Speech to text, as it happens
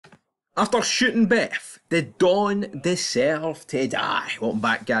After shooting Beth, did Dawn deserve to die? Welcome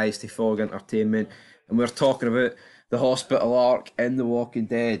back, guys, to Fog Entertainment. And we're talking about the hospital arc in The Walking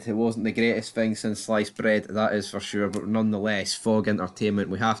Dead. It wasn't the greatest thing since sliced bread, that is for sure, but nonetheless, Fog Entertainment,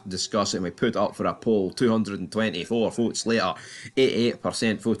 we have to discuss it, and we put it up for a poll. 224 votes later,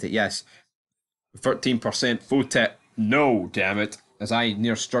 88% voted yes, 13% voted no, damn it. As I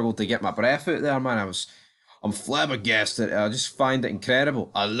near struggled to get my breath out there, man. I'm flabbergasted. I just find it incredible.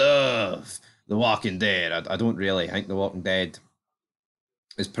 I love The Walking Dead. I don't really. I think The Walking Dead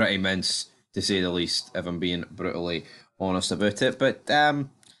is pretty mince, to say the least, if I'm being brutally honest about it. But,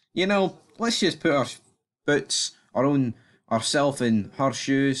 let's just put our boots, our own, ourself in her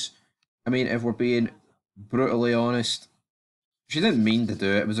shoes. I mean, if we're being brutally honest, she didn't mean to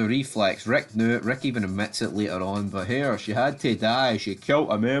do it. It was a reflex. Rick knew it. Rick even admits it later on. But here, she had to die. She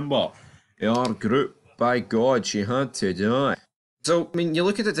killed a member of our group. By God, she had to die. So, I mean, you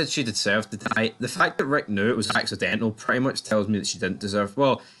look at it, did she deserve to die? The fact that Rick knew it was accidental pretty much tells me that she didn't deserve.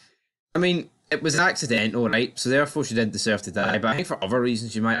 Well, I mean, it was accidental, right? So therefore, she didn't deserve to die. But I think for other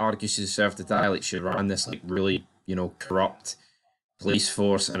reasons, you might argue she deserved to die. Like she ran this like really, corrupt police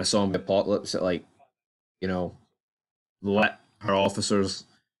force and a zombie apocalypse that you know, let her officers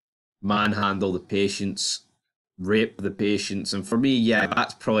manhandle the patients, rape the patients, and for me, yeah,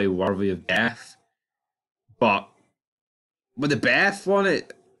 that's probably worthy of death. But with the Beth one,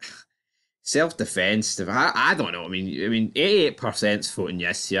 it self defense. I don't know. I mean, 88% voting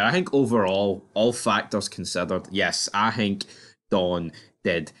yes here. I think overall, all factors considered, yes, I think Dawn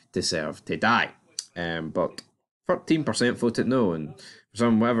did deserve to die. But 13% voted no, and for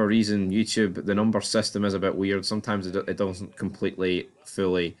some whatever reason, YouTube the number system is a bit weird. Sometimes it doesn't completely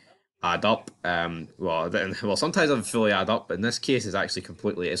fully add up. Well, sometimes it doesn't fully add up. But in this case,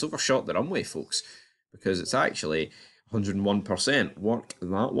 it's overshot the runway, folks, because it's actually 101%. Work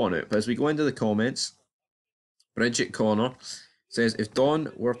that one out. But as we go into the comments, Bridget Connor says, if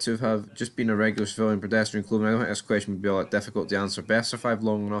Dawn were to have just been a regular civilian pedestrian clothing, I don't think this question would be all that difficult to answer. Beth survived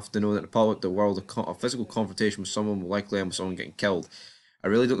long enough to know that in a public world, a physical confrontation with someone will likely end with someone getting killed. I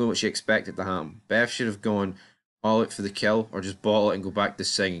really don't know what she expected to happen. Beth should have gone all out for the kill or just bottle it and go back to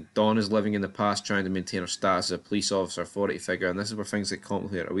singing. Dawn is living in the past trying to maintain her status as a police officer, authority figure, and this is where things get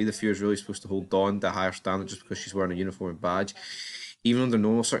complicated. Are we the fears really supposed to hold Dawn to a higher standard just because she's wearing a uniform and badge? Even under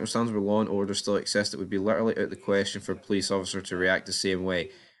normal circumstances where law and order still exist, it would be literally out of the question for a police officer to react the same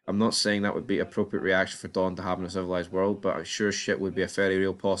way. I'm not saying that would be appropriate reaction for Dawn to have in a civilized world, but I'm sure shit would be a very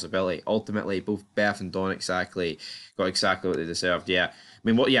real possibility. Ultimately, both Beth and Dawn got exactly what they deserved. Yeah, I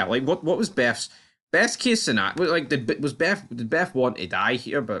mean, what was Beth's best case scenario? Like, did Beth want to die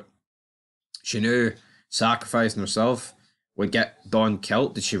here? But she knew sacrificing herself would get Dawn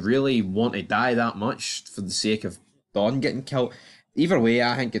killed. Did she really want to die that much for the sake of Dawn getting killed? Either way,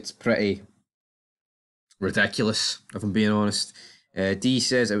 I think it's pretty ridiculous, if I'm being honest. D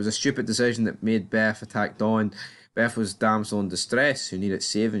says it was a stupid decision that made Beth attack Dawn. Beth was damsel in distress who needed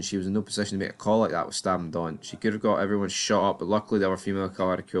saving. She was in no position to make a call like that with stabbing Dawn. She could have got everyone shot up, but luckily the other female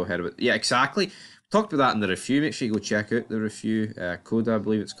killer had a cool head of it. Yeah, exactly. We talked about that in the review. Make sure you go check out the review. Coda, I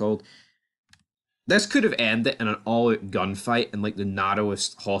believe it's called. This could have ended in an all-out gunfight in like the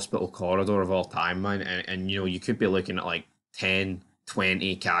narrowest hospital corridor of all time, man. And you could be looking at like 10,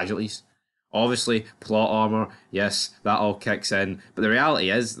 20 casualties. Obviously, plot armor, yes, that all kicks in. But the reality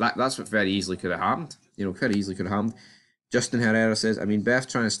is that's what very easily could have happened. Very easily could have happened. Justin Herrera says, I mean, Beth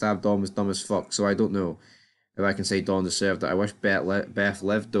trying to stab Dawn was dumb as fuck, so I don't know if I can say Dawn deserved it. I wish Beth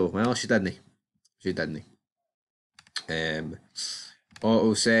lived though. Well, she didn't. She didn't.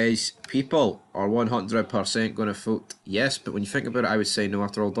 Otto says, people are 100% going to vote yes, but when you think about it, I would say no.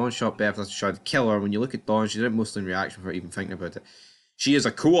 After all, Dawn shot Beth after she tried to kill her. When you look at Dawn, she didn't mostly in reaction for even thinking about it. She is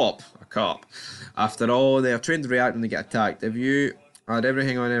a cop. After all, they are trained to react when they get attacked. If you had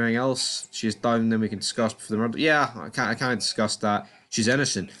everything on everything else she's done, then we can discuss for the murder. Yeah, I can't discuss that. She's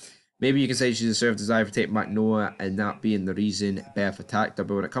innocent. Maybe you can say she deserved to die for taking back Noah and that being the reason Beth attacked her.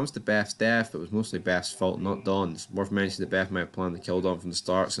 But when it comes to Beth's death, it was mostly Beth's fault, not Dawn's. Worth mentioning that Beth might have planned to kill Dawn from the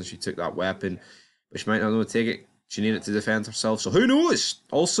start since she took that weapon, but she might not know to take it. She needed to defend herself, so who knows?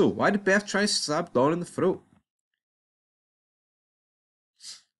 Also, why did Beth try to stab Dawn in the throat?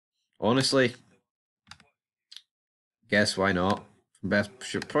 Honestly, guess why not? Beth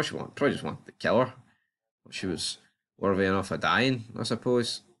should probably just wanted to kill her. She was worthy enough of dying, I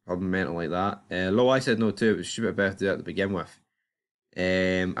suppose. Probably mental like that. Low, I said no too. It was stupid of Beth to do that to begin with.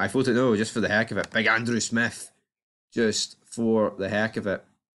 I voted no just for the heck of it. Big Andrew Smith, just for the heck of it.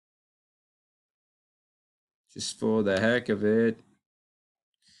 Just for the heck of it.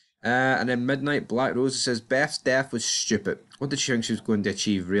 And then Midnight Black Rose says Beth's death was stupid. What did she think she was going to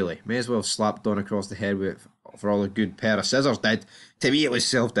achieve, really? May as well have slapped Dawn across the head with for all a good pair of scissors did. To me, it was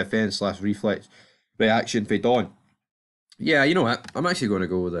self-defense slash reflex reaction for Dawn. Yeah, you know what? I'm actually going to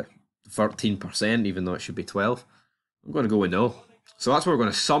go with the 13%, even though it should be 12. I'm going to go with no. So that's where we're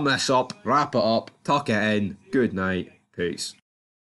going to sum this up, wrap it up, tuck it in. Good night. Peace.